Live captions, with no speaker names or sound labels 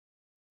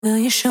Will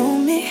you show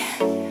me?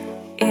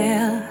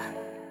 Yeah.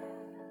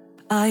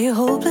 Are you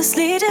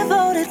hopelessly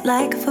devoted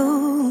like a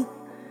fool?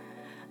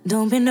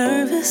 Don't be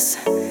nervous,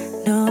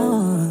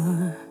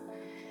 no.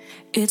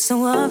 It's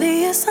so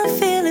obvious I'm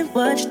feeling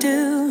what you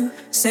do.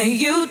 Say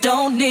you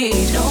don't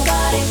need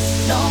nobody,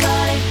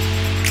 nobody,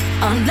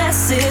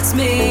 unless it's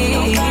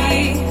me.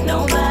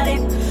 Nobody,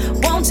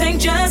 won't take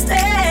just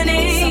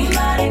any.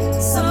 Somebody.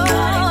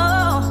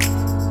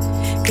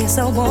 Guess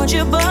I want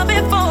you, but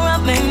before I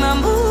make my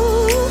move.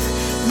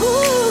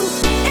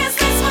 Is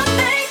this what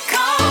they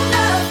call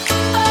love?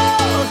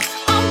 Oh,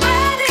 I'm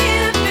ready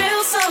to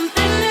feel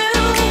something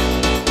new.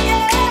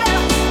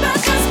 Yeah, but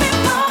just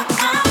before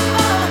I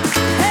fall,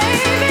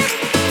 baby,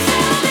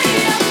 tell me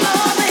I'm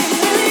falling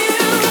with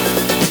you.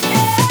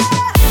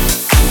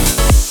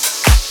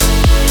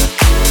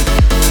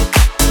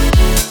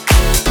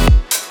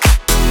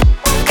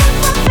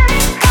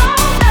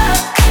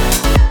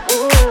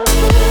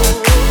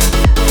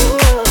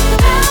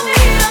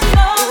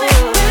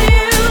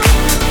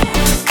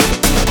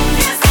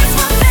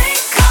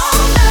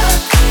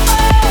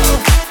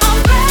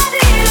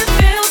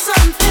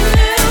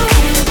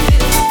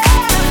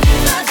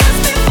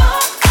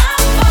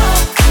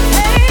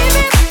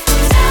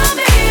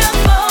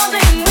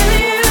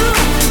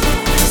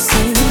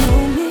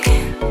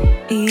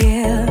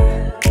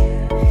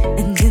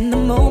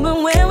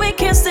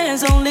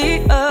 There's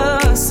only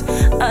us.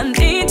 I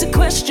need to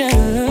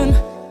question,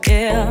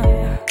 yeah.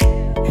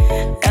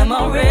 Am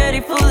I ready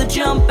for the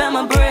jump? Am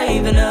I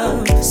brave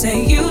enough?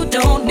 Say you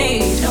don't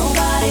need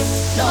nobody,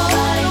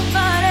 nobody,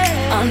 nobody,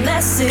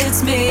 unless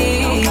it's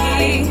me.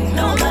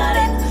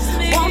 Nobody,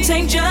 won't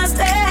take just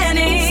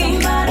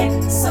any. Somebody.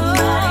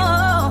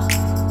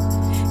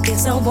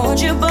 Guess I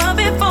want you, but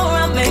before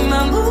I make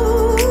my